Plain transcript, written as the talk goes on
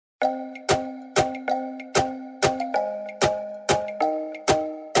What's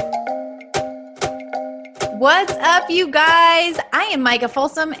up, you guys? I am Micah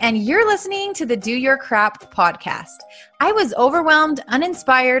Folsom, and you're listening to the Do Your Crap podcast. I was overwhelmed,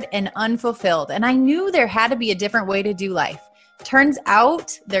 uninspired, and unfulfilled, and I knew there had to be a different way to do life. Turns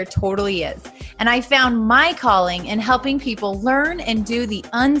out there totally is. And I found my calling in helping people learn and do the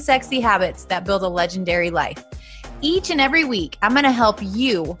unsexy habits that build a legendary life. Each and every week, I'm going to help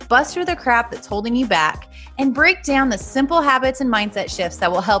you bust through the crap that's holding you back and break down the simple habits and mindset shifts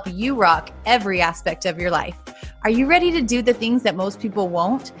that will help you rock every aspect of your life. Are you ready to do the things that most people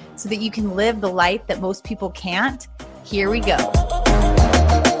won't so that you can live the life that most people can't? Here we go.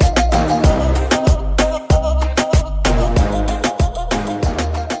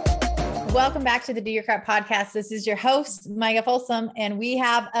 Welcome back to the Do Your Crap podcast. This is your host, Micah Folsom, and we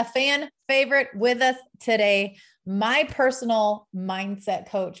have a fan favorite with us today. My personal mindset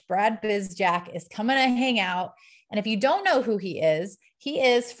coach, Brad Bizjack, is coming to hang out. And if you don't know who he is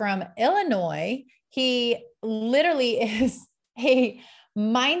from Illinois. He literally is a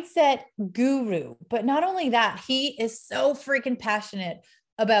mindset guru. But not only that, he is so freaking passionate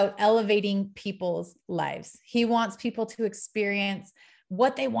about elevating people's lives. He wants people to experience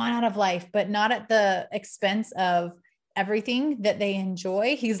what they want out of life, but not at the expense of everything that they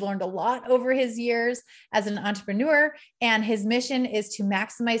enjoy. He's learned a lot over his years as an entrepreneur, and his mission is to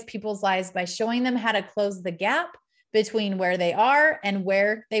maximize people's lives by showing them how to close the gap between where they are and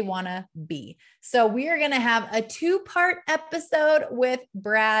where they want to be. So we are going to have a 2-part episode with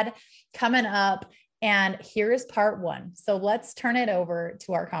Brad coming up, and here is part 1. So let's turn it over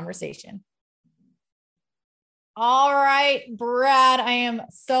to our conversation. All right, Brad, I am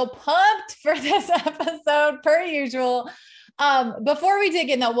so pumped for this episode per usual. Before we dig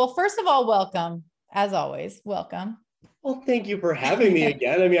in though, well, first of all, welcome. As always, welcome. Well, thank you for having me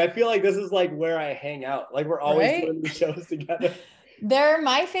again. I mean, I feel like this is like where I hang out. Like we're always doing these shows together. They're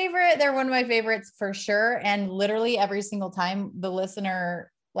my favorite. They're one of my favorites for sure. And literally every single time the listener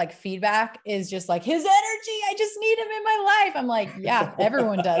like feedback is just like his energy. I just need him in my life. I'm like, yeah,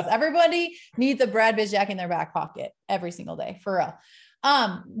 everyone does. Everybody needs a Brad Bizjack in their back pocket every single day, for real.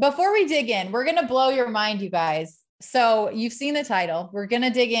 Before we dig in, we're going to blow your mind, you guys. So you've seen the title. We're going to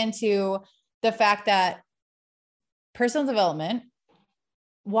dig into the fact that personal development,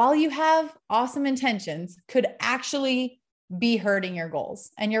 while you have awesome intentions, could actually be hurting your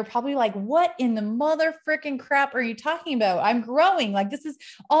goals. And you're probably like, what in the mother freaking crap are you talking about? I'm growing. Like, this is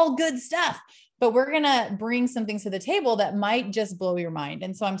all good stuff, but we're going to bring some things to the table that might just blow your mind.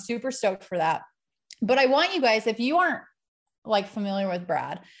 And so I'm super stoked for that. But I want you guys, if you aren't like familiar with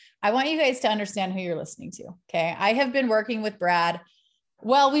Brad, I want you guys to understand who you're listening to. Okay. I have been working with Brad.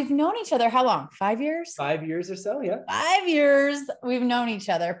 Well, we've known each other how long? 5 years? 5 years or so. Yeah. 5 years we've known each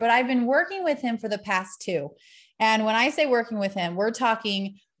other, but I've been working with him for the past 2. And when I say working with him, we're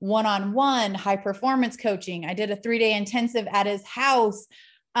talking one-on-one high performance coaching. I did a 3-day intensive at his house.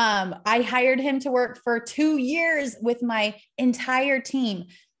 I hired him to work for 2 years with my entire team.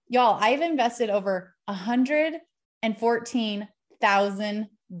 Y'all, I've invested over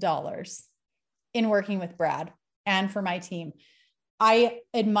 $114,000 in working with Brad and for my team. I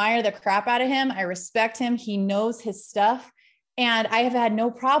admire the crap out of him. I respect him. He knows his stuff. And I have had no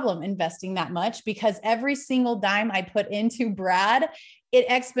problem investing that much because every single dime I put into Brad, it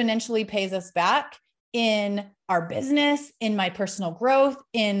exponentially pays us back in our business, in my personal growth,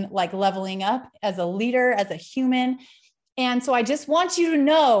 in like leveling up as a leader, as a human. And so I just want you to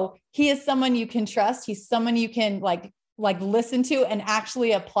know he is someone you can trust. He's someone you can like listen to and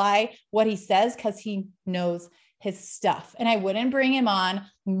actually apply what he says because he knows his stuff. And I wouldn't bring him on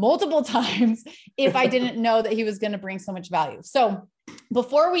multiple times if I didn't know that he was going to bring so much value. So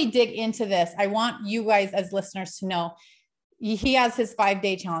before we dig into this, I want you guys as listeners to know he has his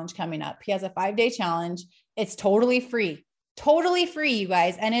 5-day challenge coming up. He has a 5-day challenge. It's totally free, you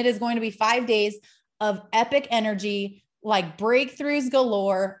guys. And it is going to be 5 days of epic energy, like breakthroughs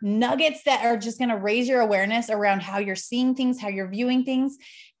galore, nuggets that are just going to raise your awareness around how you're seeing things, how you're viewing things.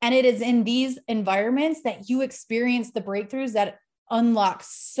 And it is in these environments that you experience the breakthroughs that unlock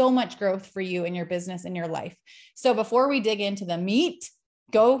so much growth for you in your business and your life. So before we dig into the meat,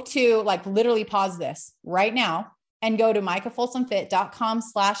 go to like literally pause this right now and go to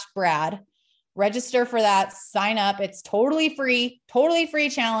micahfolsomfit.com/Brad, register for that, sign up. It's totally free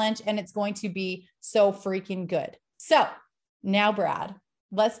challenge. And it's going to be so freaking good. So now, Brad,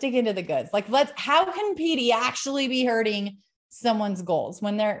 let's dig into the goods. Like, how can PD actually be hurting someone's goals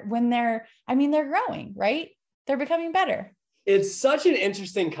when they're growing, right? They're becoming better. It's such an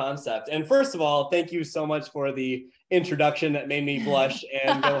interesting concept. And first of all, thank you so much for the introduction that made me blush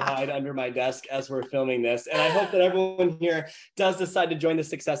and go hide under my desk as we're filming this. And I hope that everyone here does decide to join the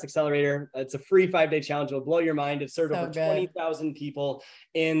Success Accelerator. It's a free 5-day challenge. It'll blow your mind. It's served over 20,000 people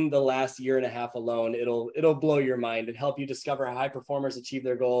in the last year and a half alone. It'll blow your mind and help you discover how high performers achieve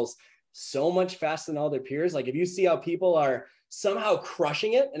their goals so much faster than all their peers. Like if you see how people are somehow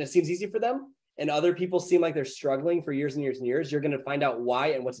crushing it and it seems easy for them, and other people seem like they're struggling for years and years and years, you're going to find out why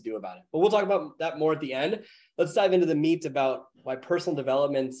and what to do about it. But we'll talk about that more at the end. Let's dive into the meat about why personal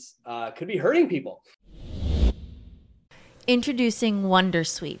development could be hurting people. Introducing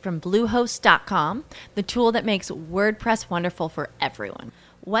Wondersuite from Bluehost.com, the tool that makes WordPress wonderful for everyone.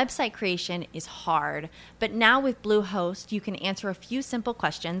 Website creation is hard, but now with Bluehost, you can answer a few simple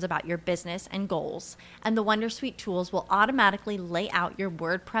questions about your business and goals, and the Wondersuite tools will automatically lay out your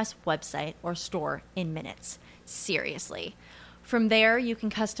WordPress website or store in minutes. Seriously. From there, you can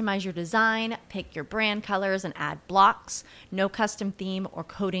customize your design, pick your brand colors, and add blocks. No custom theme or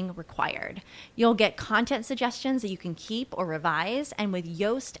coding required. You'll get content suggestions that you can keep or revise, and with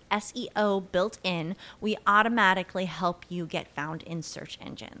Yoast SEO built in, we automatically help you get found in search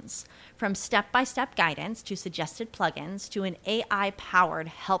engines. From step-by-step guidance to suggested plugins to an AI-powered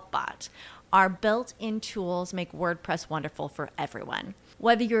help bot, our built-in tools make WordPress wonderful for everyone.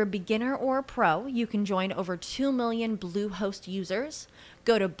 Whether you're a beginner or a pro, you can join over 2 million Bluehost users.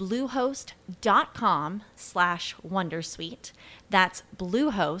 Go to bluehost.com/wondersuite. That's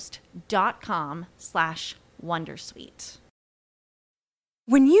bluehost.com/wondersuite.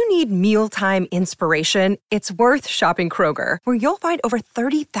 When you need mealtime inspiration, it's worth shopping Kroger, where you'll find over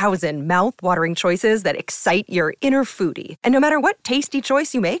 30,000 mouth-watering choices that excite your inner foodie. And no matter what tasty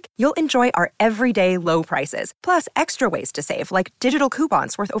choice you make, you'll enjoy our everyday low prices, plus extra ways to save, like digital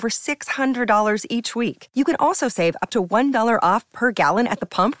coupons worth over $600 each week. You can also save up to $1 off per gallon at the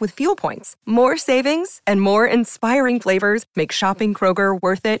pump with fuel points. More savings and more inspiring flavors make shopping Kroger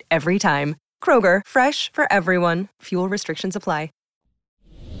worth it every time. Kroger, fresh for everyone. Fuel restrictions apply.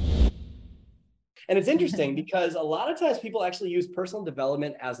 And it's interesting because a lot of times people actually use personal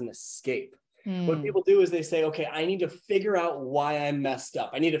development as an escape. What people do is they say, okay, I need to figure out why I'm messed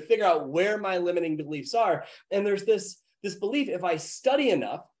up. I need to figure out where my limiting beliefs are. And there's this belief, if I study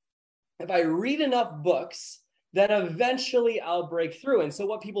enough, if I read enough books, then eventually I'll break through. And so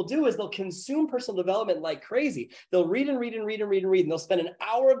what people do is they'll consume personal development like crazy. They'll read and read and read and read and read, and they'll spend an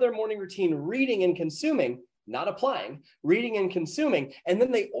hour of their morning routine reading and consuming, not applying, reading and consuming. And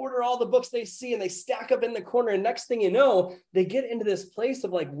then they order all the books they see and they stack up in the corner. And next thing you know, they get into this place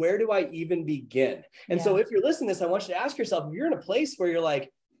of like, where do I even begin? And so if you're listening to this, I want you to ask yourself, if you're in a place where you're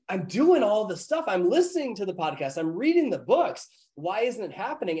like, I'm doing all the stuff, I'm listening to the podcast, I'm reading the books, why isn't it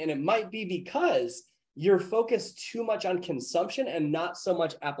happening? And it might be because you're focused too much on consumption and not so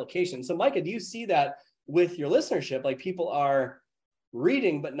much application. So Micah, do you see that with your listenership? Like people are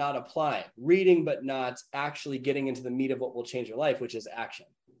reading, but not applying, reading, but not actually getting into the meat of what will change your life, which is action.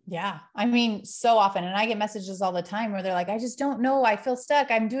 Yeah. I mean, so often, and I get messages all the time where they're like, I just don't know. I feel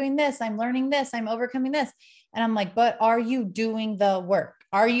stuck. I'm doing this. I'm learning this. I'm overcoming this. And I'm like, but are you doing the work?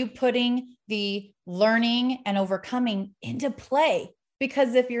 Are you putting the learning and overcoming into play?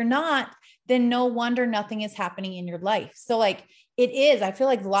 Because if you're not, then no wonder nothing is happening in your life. So like it is, I feel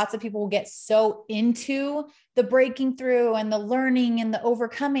like lots of people will get so into the breaking through and the learning and the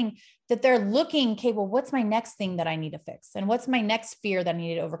overcoming that they're looking, okay, well, what's my next thing that I need to fix? And what's my next fear that I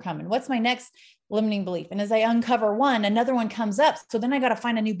need to overcome? And what's my next limiting belief? And as I uncover one, another one comes up. So then I got to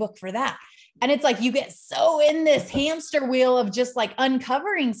find a new book for that. And it's like, you get so in this hamster wheel of just like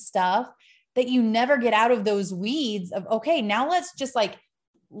uncovering stuff that you never get out of those weeds of, okay, now let's just like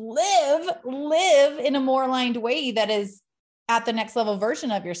live in a more aligned way that is at the next level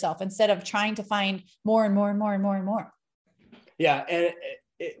version of yourself instead of trying to find more and more and more and more and more. Yeah. And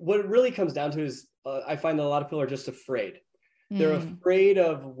what it really comes down to is I find that a lot of people are just afraid. They're afraid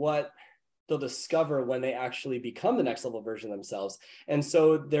of what they'll discover when they actually become the next level version of themselves. And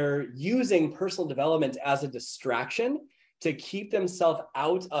so they're using personal development as a distraction to keep themselves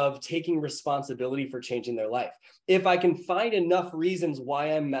out of taking responsibility for changing their life. If I can find enough reasons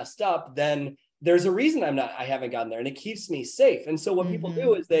why I'm messed up, then there's a reason I haven't gotten there, and it keeps me safe. And so what people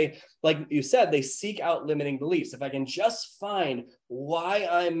do is they, like you said, they seek out limiting beliefs. If I can just find why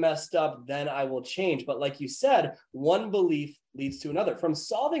I'm messed up, then I will change. But like you said, one belief leads to another. From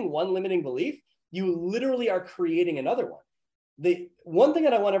solving one limiting belief, you literally are creating another one. The one thing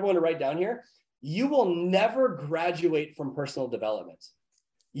that I want everyone to write down here, you will never graduate from personal development.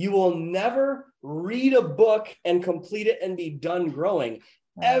 You will never read a book and complete it and be done growing.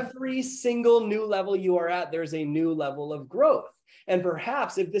 Every single new level you are at, there's a new level of growth. And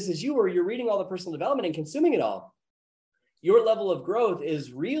perhaps if this is you, or you're reading all the personal development and consuming it all, your level of growth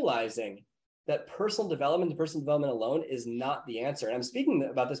is realizing that personal development alone is not the answer. And I'm speaking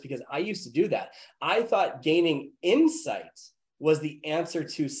about this because I used to do that. I thought gaining insight was the answer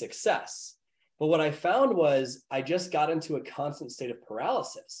to success. But what I found was I just got into a constant state of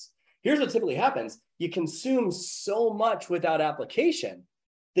paralysis. Here's what typically happens. You consume so much without application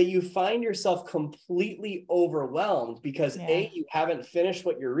that you find yourself completely overwhelmed because A, you haven't finished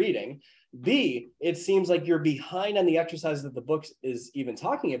what you're reading. B, it seems like you're behind on the exercises that the book is even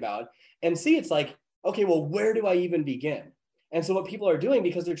talking about. And C, it's like, okay, well, where do I even begin? And so what people are doing,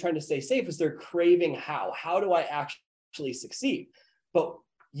 because they're trying to stay safe, is they're craving how do I actually succeed? But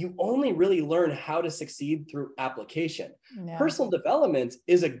you only really learn how to succeed through application. Yeah. Personal development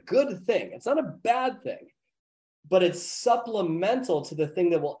is a good thing. It's not a bad thing, but it's supplemental to the thing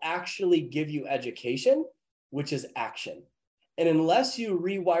that will actually give you education, which is action. And unless you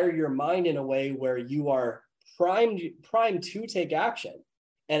rewire your mind in a way where you are primed to take action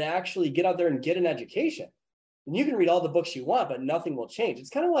and actually get out there and get an education, then you can read all the books you want, but nothing will change. It's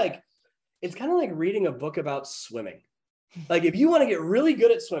kind of like reading a book about swimming. Like if you want to get really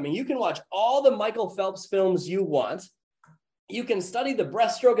good at swimming, you can watch all the Michael Phelps films you want. You can study the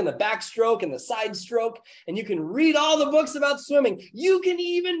breaststroke and the backstroke and the side stroke, and you can read all the books about swimming. You can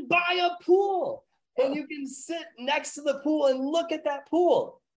even buy a pool and you can sit next to the pool and look at that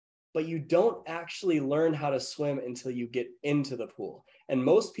pool. But you don't actually learn how to swim until you get into the pool. And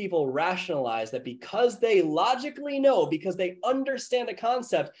most people rationalize that because they logically know, because they understand a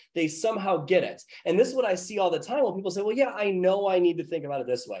concept, they somehow get it. And this is what I see all the time when people say, well, yeah, I know I need to think about it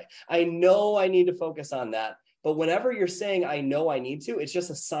this way. I know I need to focus on that. But whenever you're saying, I know I need to, it's just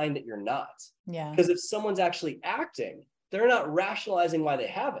a sign that you're not. Yeah. Because if someone's actually acting, they're not rationalizing why they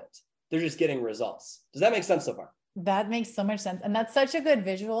haven't. They're just getting results. Does that make sense so far? That makes so much sense. And that's such a good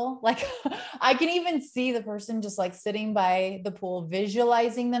visual. Like I can even see the person just like sitting by the pool,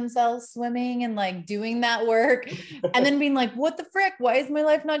 visualizing themselves swimming and like doing that work and then being like, what the frick? Why is my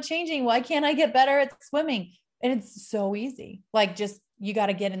life not changing? Why can't I get better at swimming? And it's so easy. Like just, you got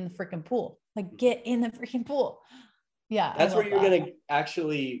to get in the freaking pool, like get in the freaking pool. Yeah. That's where you're going to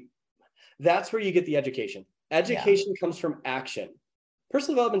actually, that's where you get the education. Education comes from action.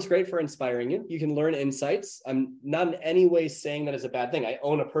 Personal development is great for inspiring you. You can learn insights. I'm not in any way saying that is a bad thing. I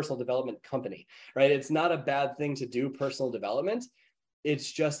own a personal development company, right? It's not a bad thing to do personal development. It's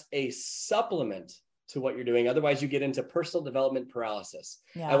just a supplement to what you're doing. Otherwise, you get into personal development paralysis.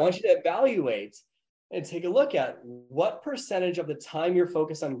 Yeah. I want you to evaluate and take a look at what percentage of the time you're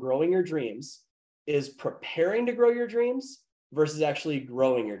focused on growing your dreams is preparing to grow your dreams versus actually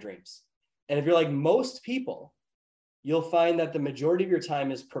growing your dreams. And if you're like most people, you'll find that the majority of your time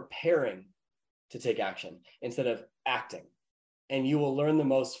is preparing to take action instead of acting. And you will learn the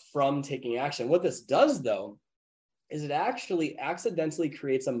most from taking action. What this does, though, is it actually accidentally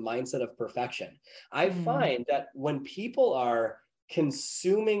creates a mindset of perfection. I find that when people are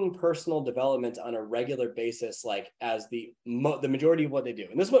consuming personal development on a regular basis, like as the majority of what they do,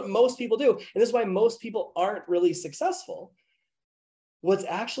 and this is what most people do, and this is why most people aren't really successful. What's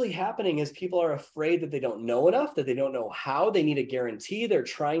actually happening is people are afraid that they don't know enough, that they don't know how, they need a guarantee, they're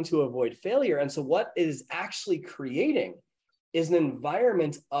trying to avoid failure. And so what it is actually creating is an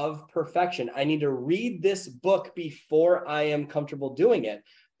environment of perfection. I need to read this book before I am comfortable doing it.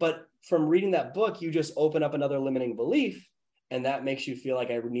 But from reading that book, you just open up another limiting belief, and that makes you feel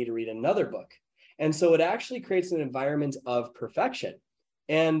like I need to read another book. And so it actually creates an environment of perfection.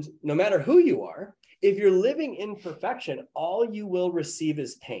 And no matter who you are, if you're living in perfection, all you will receive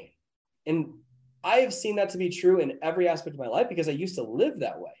is pain. And I have seen that to be true in every aspect of my life because I used to live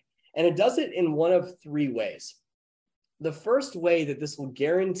that way. And it does it in one of three ways. The first way that this will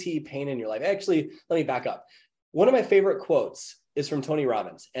guarantee pain in your life, actually, let me back up. One of my favorite quotes is from Tony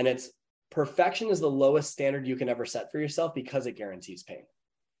Robbins, and it's, perfection is the lowest standard you can ever set for yourself because it guarantees pain.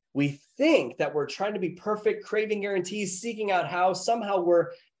 We think that we're trying to be perfect, craving guarantees, seeking out how somehow we're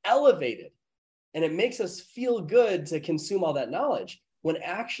elevated. And it makes us feel good to consume all that knowledge when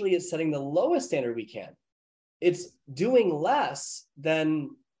actually it's setting the lowest standard we can. It's doing less than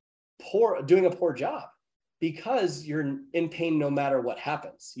doing a poor job because you're in pain no matter what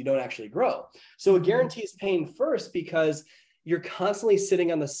happens. You don't actually grow. So it guarantees pain first because you're constantly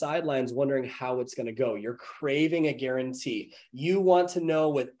sitting on the sidelines wondering how it's going to go. You're craving a guarantee. You want to know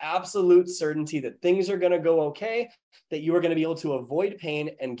with absolute certainty that things are going to go okay, that you are going to be able to avoid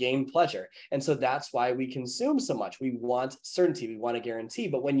pain and gain pleasure. And so that's why we consume so much. We want certainty. We want a guarantee.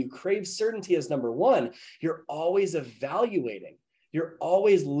 But when you crave certainty as number one, you're always evaluating. You're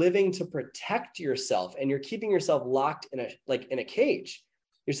always living to protect yourself, and you're keeping yourself locked in a cage.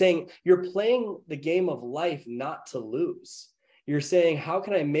 You're saying you're playing the game of life not to lose. You're saying, how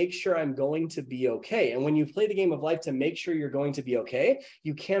can I make sure I'm going to be okay? And when you play the game of life to make sure you're going to be okay,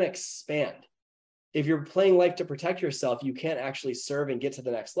 you can't expand. If you're playing life to protect yourself, you can't actually serve and get to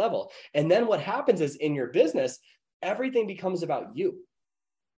the next level. And then what happens is in your business, everything becomes about you.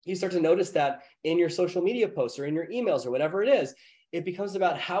 You start to notice that in your social media posts or in your emails or whatever it is, it becomes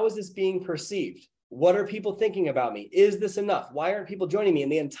about how is this being perceived? What are people thinking about me? Is this enough? Why aren't people joining me?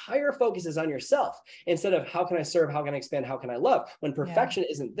 And the entire focus is on yourself instead of how can I serve? How can I expand? How can I love? When perfection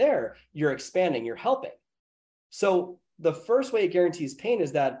isn't there, you're expanding, you're helping. So the first way it guarantees pain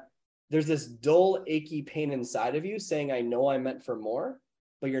is that there's this dull, achy pain inside of you saying, I know I'm meant for more,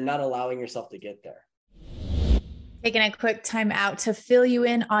 but you're not allowing yourself to get there. Taking a quick time out to fill you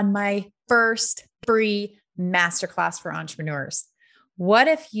in on my first free masterclass for entrepreneurs. What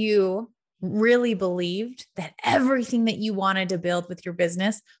if you really believed that everything that you wanted to build with your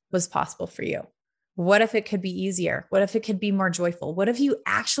business was possible for you? What if it could be easier? What if it could be more joyful? What if you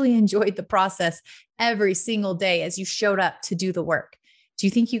actually enjoyed the process every single day as you showed up to do the work? Do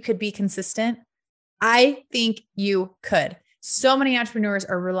you think you could be consistent? I think you could. So many entrepreneurs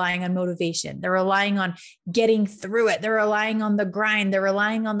are relying on motivation. They're relying on getting through it. They're relying on the grind. They're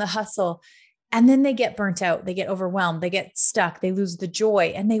relying on the hustle. And then they get burnt out. They get overwhelmed. They get stuck. They lose the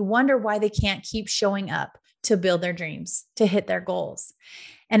joy. And they wonder why they can't keep showing up to build their dreams, to hit their goals.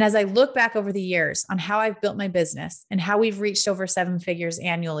 And as I look back over the years on how I've built my business and how we've reached over 7 figures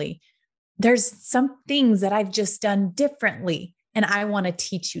annually, there's some things that I've just done differently. And I want to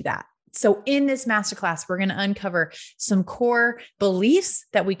teach you that. So in this masterclass, we're going to uncover some core beliefs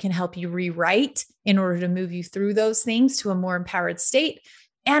that we can help you rewrite in order to move you through those things to a more empowered state.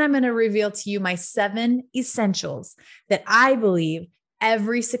 And I'm going to reveal to you my 7 essentials that I believe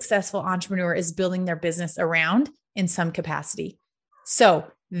every successful entrepreneur is building their business around in some capacity. So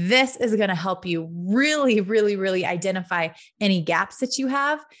this is going to help you really, really, really identify any gaps that you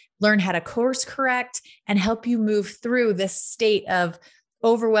have, learn how to course correct, and help you move through this state of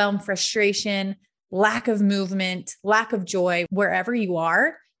overwhelm, frustration, lack of movement, lack of joy, wherever you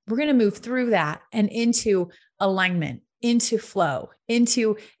are. We're going to move through that and into alignment, into flow,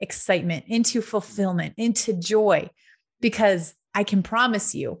 into excitement, into fulfillment, into joy, because I can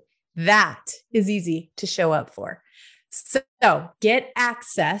promise you that is easy to show up for. So get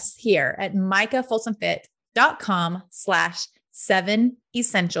access here at micahfolsomfit.com/7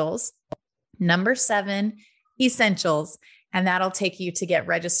 essentials, number 7 essentials. And that'll take you to get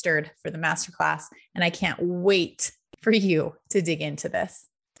registered for the masterclass. And I can't wait for you to dig into this.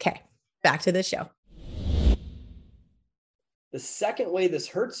 Okay, back to the show. The second way this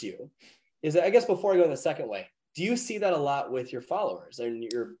hurts you is that, I guess before I go in the second way, do you see that a lot with your followers and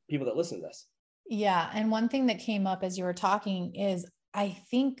your people that listen to this? Yeah. And one thing that came up as you were talking is I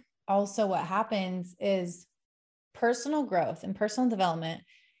think also what happens is personal growth and personal development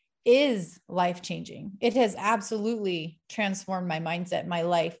is life-changing. It has absolutely transformed my mindset, my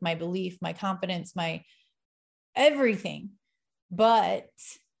life, my belief, my confidence, my everything. But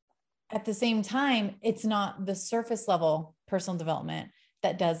at the same time, it's not the surface level personal development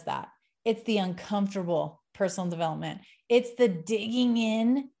that does that. It's the uncomfortable personal development. It's the digging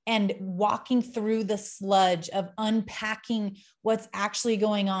in and walking through the sludge of unpacking what's actually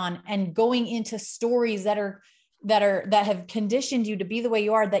going on and going into stories that have conditioned you to be the way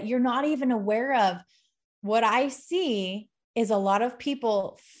you are, that you're not even aware of. What I see is a lot of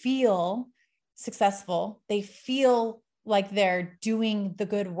people feel successful. They feel like they're doing the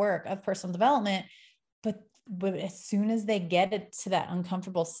good work of personal development, but as soon as they get it to that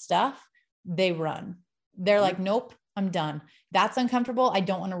uncomfortable stuff, they run. They're like, nope, I'm done. That's uncomfortable. I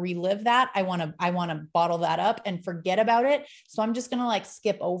don't want to relive that. I want to bottle that up and forget about it. So I'm just going to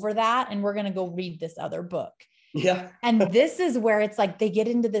skip over that. And we're going to go read this other book. Yeah. And this is where it's like, they get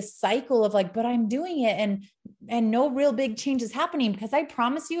into this cycle of but I'm doing it. And no real big change is happening, because I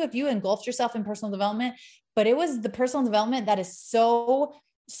promise you, if you engulfed yourself in personal development, but it was the personal development that is so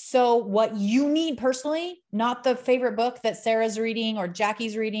what you need personally, not the favorite book that Sarah's reading or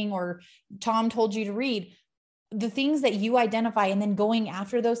Jackie's reading or Tom told you to read, the things that you identify and then going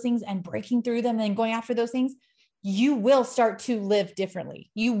after those things and breaking through them and then going after those things, you will start to live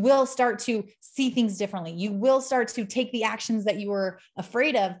differently. You will start to see things differently. You will start to take the actions that you were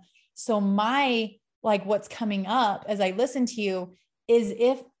afraid of. So what's coming up as I listen to you is,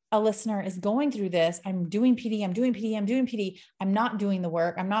 if a listener is going through this, I'm doing PD, I'm not doing the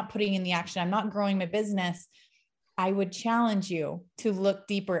work, I'm not putting in the action, I'm not growing my business, I would challenge you to look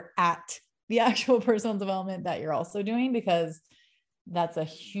deeper at the actual personal development that you're also doing, because that's a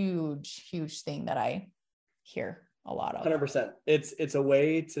huge, huge thing that I hear a lot of. 100%. It's a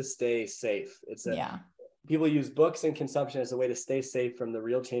way to stay safe. People use books and consumption as a way to stay safe from the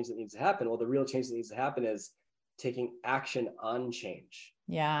real change that needs to happen. Well, the real change that needs to happen is taking action on change.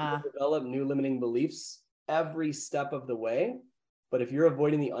 Yeah. You develop new limiting beliefs every step of the way. But if you're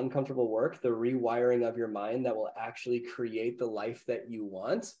avoiding the uncomfortable work, the rewiring of your mind that will actually create the life that you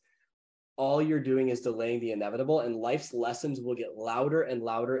want, all you're doing is delaying the inevitable, and life's lessons will get louder and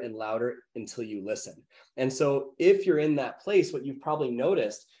louder and louder until you listen. And so if you're in that place, what you've probably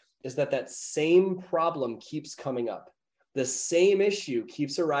noticed is that same problem keeps coming up. The same issue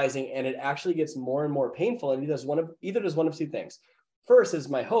keeps arising, and it actually gets more and more painful. And either does one of two things. First is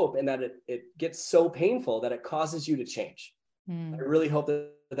my hope, and that it gets so painful that it causes you to change. I really hope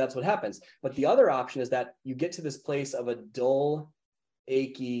that that's what happens. But the other option is that you get to this place of a dull,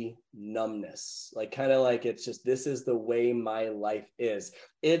 achy numbness, like kind of like it's just, this is the way my life is.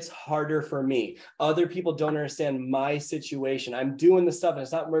 It's harder for me. Other people don't understand my situation. I'm doing the stuff and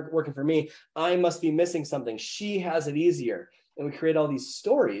it's not working for me. I must be missing something. She has it easier. And we create all these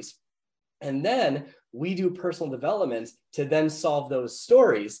stories. And then we do personal development to then solve those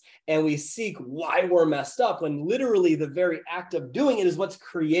stories. And we seek why we're messed up, when literally the very act of doing it is what's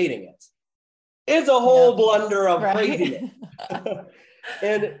creating it. It's a whole blunder of craziness.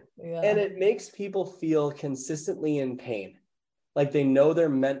 And it makes people feel consistently in pain. Like they know they're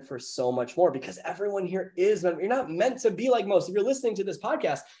meant for so much more, because everyone here is meant. You're not meant to be like most. If you're listening to this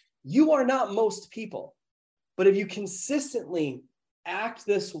podcast, you are not most people. But if you consistently act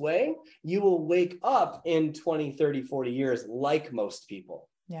this way, you will wake up in 20, 30, 40 years like most people.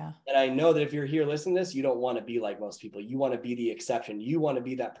 Yeah. And I know that if you're here listening to this, you don't want to be like most people. You want to be the exception. You want to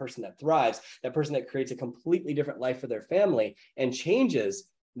be that person that thrives, that person that creates a completely different life for their family and changes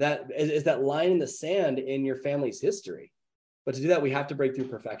that is that line in the sand in your family's history. But to do that, we have to break through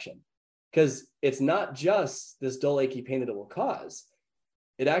perfection, because it's not just this dull, achy pain that it will cause.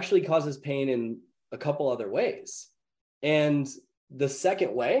 It actually causes pain in a couple other ways. And the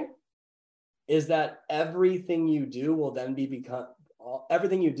second way is that everything you do will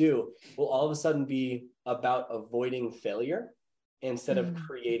all of a sudden be about avoiding failure instead of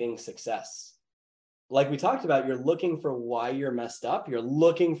creating success. Like we talked about, you're looking for why you're messed up. You're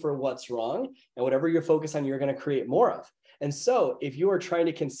looking for what's wrong, and whatever you're focused on, you're going to create more of. And so if you are trying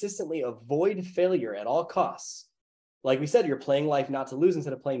to consistently avoid failure at all costs, like we said, you're playing life not to lose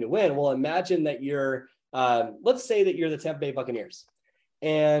instead of playing to win. Well, imagine that you're, let's say that you're the Tampa Bay Buccaneers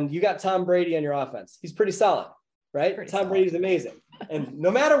and you got Tom Brady on your offense. He's pretty solid, right? Tom Brady's amazing. And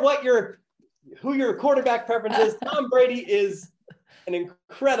no matter what who your quarterback preference is, Tom Brady is an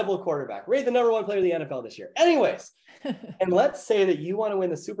incredible quarterback, rated the #1 player in the NFL this year. Anyways, and let's say that you want to win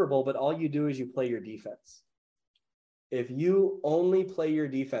the Super Bowl, but all you do is you play your defense. If you only play your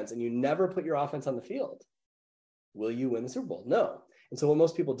defense and you never put your offense on the field, will you win the Super Bowl? No. And so what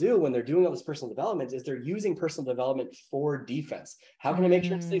most people do when they're doing all this personal development is they're using personal development for defense. How can I make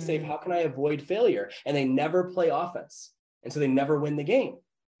sure to stay safe? How can I avoid failure? And they never play offense. And so they never win the game,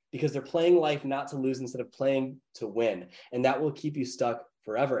 because they're playing life not to lose instead of playing to win. And that will keep you stuck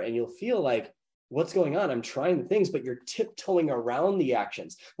forever. And you'll feel like, what's going on? I'm trying the things, but you're tiptoeing around the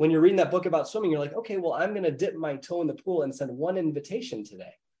actions. When you're reading that book about swimming, you're like, okay, well, I'm going to dip my toe in the pool and send one invitation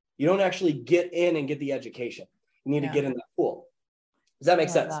today. You don't actually get in and get the education. You need to get in that pool. Does that make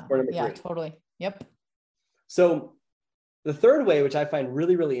sense? Yeah, totally. Yep. So the third way, which I find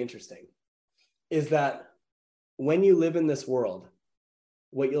really, really interesting, is that when you live in this world,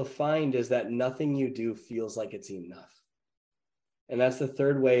 what you'll find is that nothing you do feels like it's enough. And that's the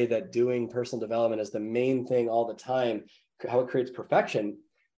third way that doing personal development is the main thing all the time, how it creates perfection.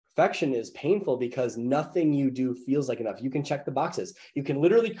 Perfection is painful because nothing you do feels like enough. You can check the boxes. You can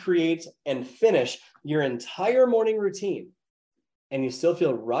literally create and finish your entire morning routine, and you still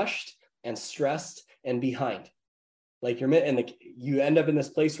feel rushed and stressed and behind. Like you end up in this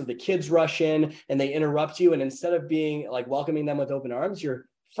place where the kids rush in and they interrupt you. And instead of being like welcoming them with open arms, you're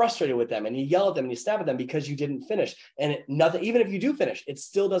frustrated with them and you yell at them and you stab at them because you didn't finish. And nothing, even if you do finish, it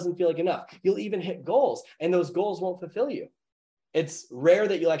still doesn't feel like enough. You'll even hit goals and those goals won't fulfill you. It's rare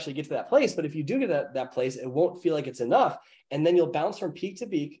that you'll actually get to that place, but if you do get to that place, it won't feel like it's enough. And then you'll bounce from peak to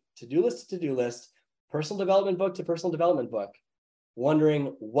peak, to-do list to to-do list, personal development book to personal development book,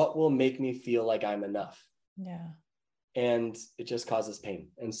 wondering what will make me feel like I'm enough. Yeah. And it just causes pain.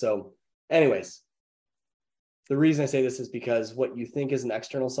 And so anyways, the reason I say this is because what you think is an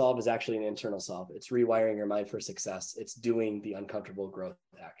external solve is actually an internal solve. It's rewiring your mind for success. It's doing the uncomfortable growth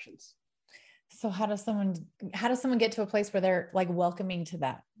actions. So how does someone get to a place where they're like welcoming to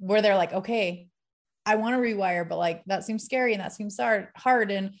that, where they're like, okay, I want to rewire, but like, that seems scary and that seems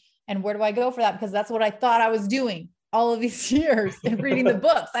hard. And And where do I go for that? Because that's what I thought I was doing all of these years and reading the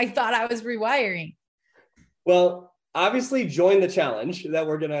books. I thought I was rewiring. Well, obviously join the challenge that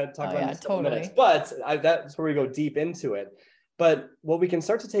we're going to talk about in just a couple minutes, but that's where we go deep into it. But what we can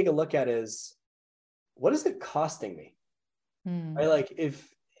start to take a look at is, what is it costing me? Right? Like if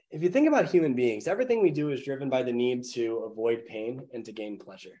you think about human beings, everything we do is driven by the need to avoid pain and to gain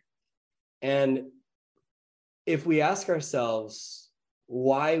pleasure. And if we ask ourselves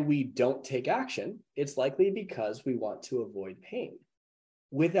why we don't take action, it's likely because we want to avoid pain,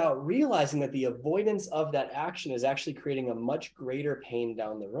 without realizing that the avoidance of that action is actually creating a much greater pain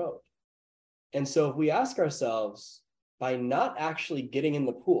down the road. And so if we ask ourselves, by not actually getting in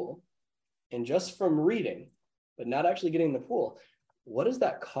the pool, and just from reading, but not actually getting in the pool, what is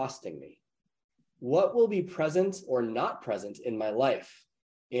that costing me? What will be present or not present in my life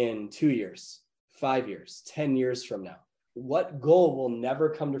in 2 years, 5 years, 10 years from now? What goal will never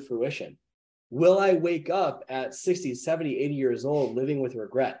come to fruition? Will I wake up at 60, 70, 80 years old living with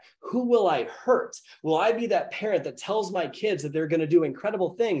regret? Who will I hurt? Will I be that parent that tells my kids that they're going to do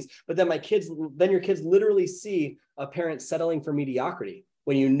incredible things, but then your kids literally see a parent settling for mediocrity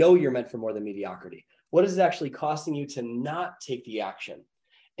when you know you're meant for more than mediocrity? What is it actually costing you to not take the action?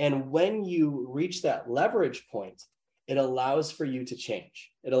 And when you reach that leverage point, it allows for you to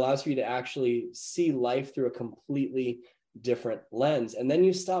change. It allows for you to actually see life through a completely different lens. And then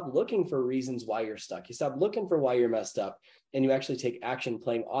you stop looking for reasons why you're stuck. You stop looking for why you're messed up, and you actually take action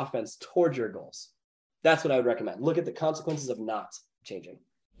playing offense towards your goals. That's what I would recommend. Look at the consequences of not changing.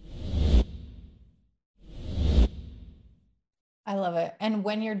 I love it. And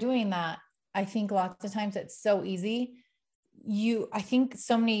when you're doing that, I think lots of times it's so easy. I think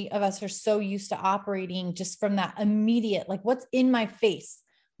so many of us are so used to operating just from that immediate, like, what's in my face?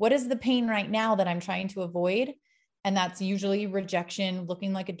 What is the pain right now that I'm trying to avoid? And that's usually rejection,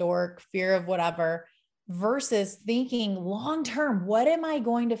 looking like a dork, fear of whatever, versus thinking long-term, what am I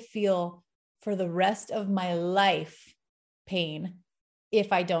going to feel for the rest of my life pain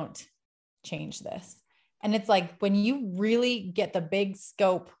if I don't change this? And it's like, when you really get the big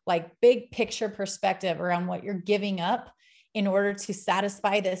scope, like big picture perspective around what you're giving up in order to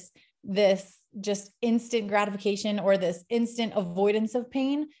satisfy this just instant gratification or this instant avoidance of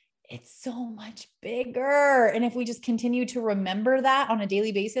pain, it's so much bigger. And if we just continue to remember that on a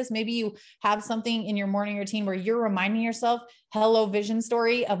daily basis, maybe you have something in your morning routine where you're reminding yourself, hello vision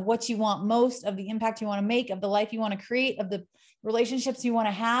story of what you want most, of the impact you want to make, of the life you want to create, of the relationships you want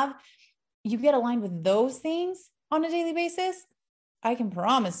to have. You get aligned with those things on a daily basis, I can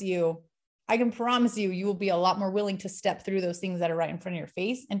promise you, you will be a lot more willing to step through those things that are right in front of your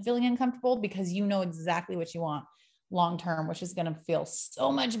face and feeling uncomfortable, because you know exactly what you want long-term, which is going to feel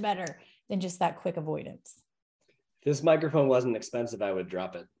so much better than just that quick avoidance. If this microphone wasn't expensive, I would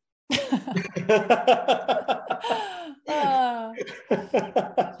drop it.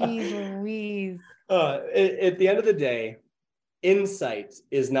 Jeez Louise. At the end of the day, insight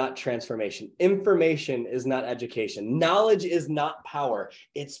is not transformation. Information is not education. Knowledge is not power.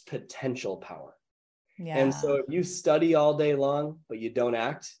 It's potential power. Yeah. And so if you study all day long, but you don't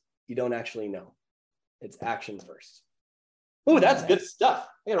act, you don't actually know. It's action first. Oh, that's good stuff.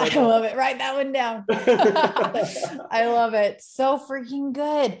 I love it. Write that one down. I love it. So freaking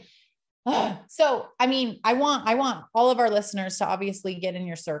good. So, I mean, I want all of our listeners to obviously get in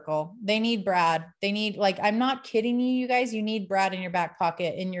your circle. They need Brad. They need, like, I'm not kidding you guys. You need Brad in your back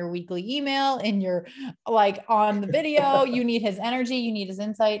pocket, in your weekly email, in your, like, on the video. You need his energy. You need his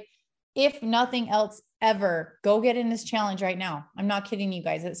insight. If nothing else ever, go get in this challenge right now. I'm not kidding you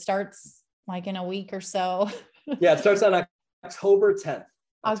guys. It starts like in a week or so. Yeah, it starts on October 10th.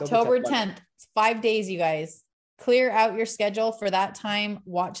 October 10th. It's 5 days, you guys. Clear out your schedule for that time.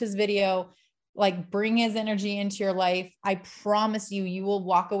 Watch his video, like, bring his energy into your life. I promise you, you will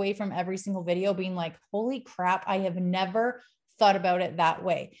walk away from every single video being like, holy crap, I have never thought about it that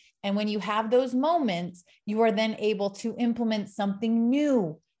way. And when you have those moments, you are then able to implement something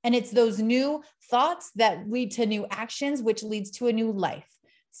new. And it's those new thoughts that lead to new actions, which leads to a new life.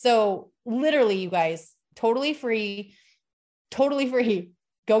 So literally, you guys, totally free.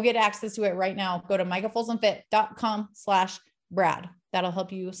 Go get access to it right now. Go to michaelfolsonfit.com/Brad. That'll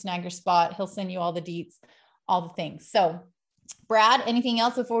help you snag your spot. He'll send you all the deets, all the things. So Brad, anything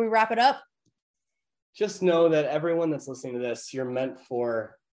else before we wrap it up? Just know that everyone that's listening to this, you're meant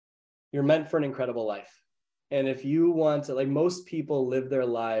for an incredible life. And if you want to, like, most people live their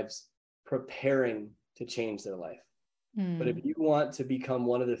lives preparing to change their life. But if you want to become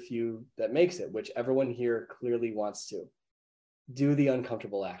one of the few that makes it, which everyone here clearly wants to, do the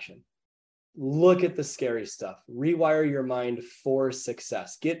uncomfortable action. look at the scary stuff, rewire your mind for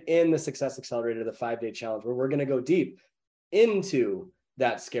success. Get in the Success Accelerator, the 5-day challenge, where we're going to go deep into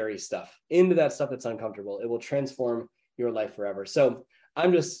that scary stuff, into that stuff that's uncomfortable. It will transform your life forever. So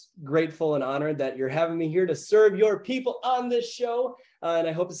I'm just grateful and honored that you're having me here to serve your people on this show. And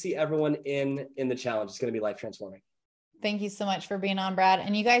I hope to see everyone in the challenge. It's going to be life transforming. Thank you so much for being on, Brad.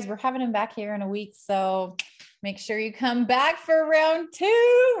 And you guys, we're having him back here in a week. So make sure you come back for round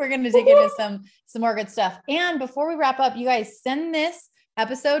 2. We're going to dig into some more good stuff. And before we wrap up, you guys send this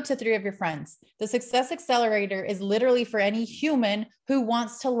episode to 3 of your friends. The Success Accelerator is literally for any human who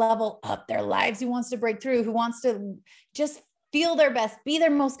wants to level up their lives, who wants to break through, who wants to just feel their best, be their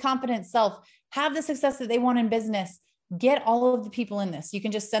most confident self, have the success that they want in business. Get all of the people in this. You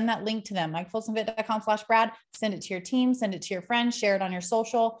can just send that link to them, MikeFolsomFit.com/Brad, send it to your team, send it to your friends, share it on your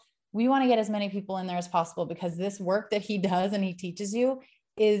social. We want to get as many people in there as possible because this work that he does and he teaches you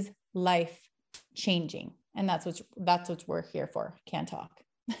is life changing. And that's what we're here for. Can't talk.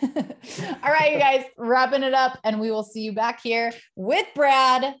 All right, you guys, wrapping it up, and we will see you back here with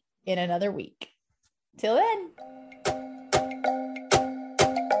Brad in another week. Till then.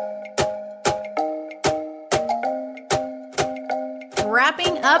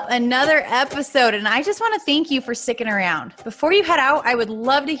 Wrapping up another episode, and I just want to thank you for sticking around. Before you head out, I would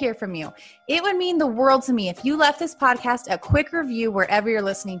love to hear from you. It would mean the world to me if you left this podcast a quick review wherever you're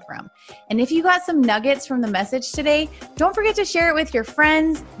listening from. And if you got some nuggets from the message today, don't forget to share it with your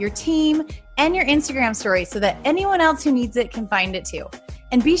friends, your team, and your Instagram story so that anyone else who needs it can find it too.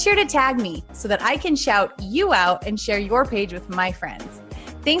 And be sure to tag me so that I can shout you out and share your page with my friends.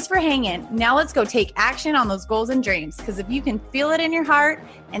 Thanks for hanging. Now let's go take action on those goals and dreams, because if you can feel it in your heart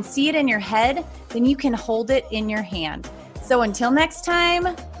and see it in your head, then you can hold it in your hand. So until next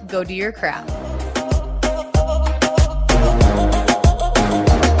time, go do your crap.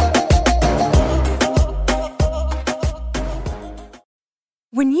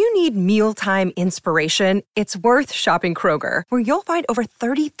 When you need mealtime inspiration, it's worth shopping Kroger, where you'll find over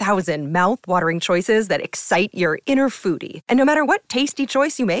 30,000 mouth-watering choices that excite your inner foodie. And no matter what tasty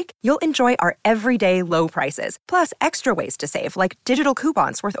choice you make, you'll enjoy our everyday low prices, plus extra ways to save, like digital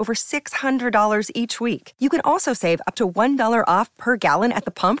coupons worth over $600 each week. You can also save up to $1 off per gallon at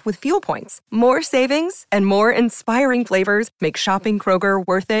the pump with fuel points. More savings and more inspiring flavors make shopping Kroger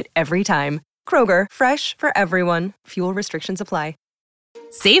worth it every time. Kroger, fresh for everyone. Fuel restrictions apply.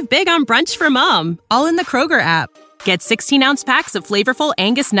 Save big on brunch for mom, all in the Kroger app. Get 16-ounce packs of flavorful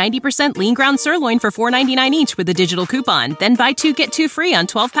Angus 90% lean ground sirloin for $4.99 each with a digital coupon. Then buy 2, get 2 free on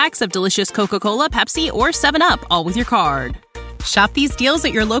 12 packs of delicious Coca-Cola, Pepsi, or 7-Up, all with your card. Shop these deals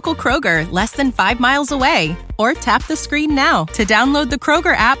at your local Kroger, less than 5 miles away. Or tap the screen now to download the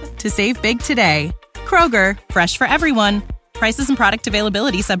Kroger app to save big today. Kroger, fresh for everyone. Prices and product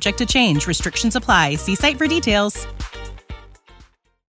availability subject to change. Restrictions apply. See site for details.